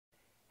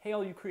Hey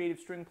all you creative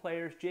string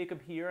players,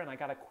 Jacob here, and I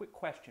got a quick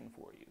question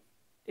for you.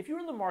 If you're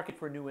in the market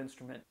for a new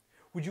instrument,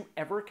 would you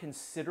ever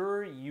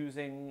consider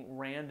using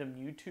random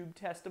YouTube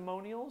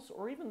testimonials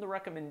or even the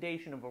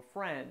recommendation of a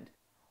friend?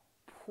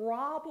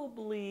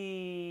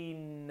 Probably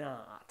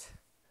not.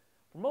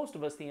 For most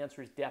of us, the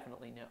answer is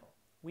definitely no.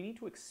 We need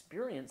to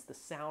experience the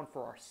sound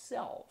for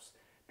ourselves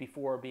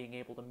before being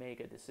able to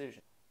make a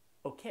decision.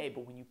 Okay,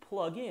 but when you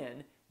plug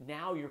in,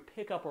 now your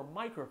pickup or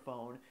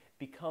microphone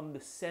become the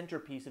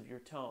centerpiece of your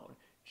tone,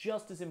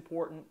 just as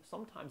important,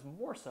 sometimes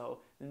more so,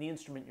 than the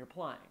instrument you're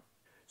playing.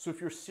 So if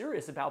you're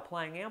serious about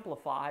playing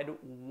amplified,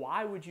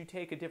 why would you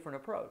take a different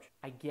approach?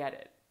 I get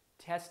it.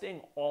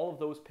 Testing all of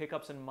those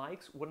pickups and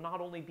mics would not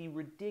only be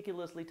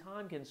ridiculously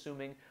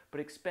time-consuming, but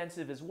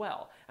expensive as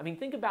well. I mean,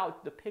 think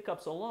about the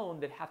pickups alone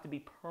that have to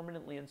be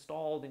permanently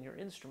installed in your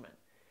instrument.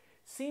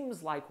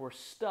 Seems like we're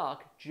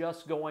stuck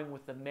just going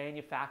with the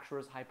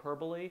manufacturer's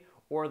hyperbole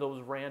or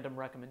those random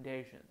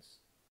recommendations.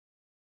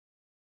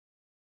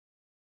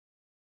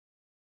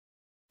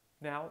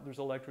 Now there's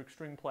Electric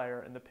String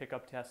Player and the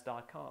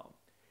pickuptest.com.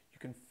 You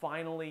can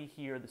finally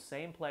hear the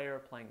same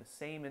player playing the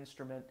same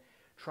instrument,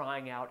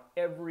 trying out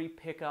every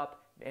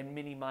pickup and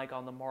mini mic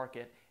on the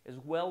market, as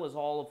well as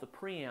all of the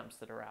preamps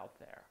that are out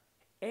there.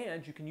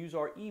 And you can use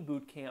our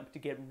e-boot camp to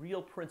get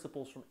real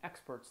principles from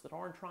experts that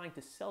aren't trying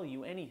to sell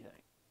you anything.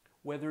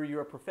 Whether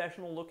you're a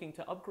professional looking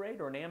to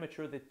upgrade or an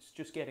amateur that's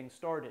just getting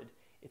started,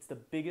 it's the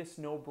biggest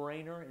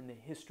no-brainer in the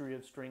history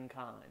of string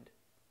kind.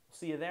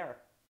 See you there.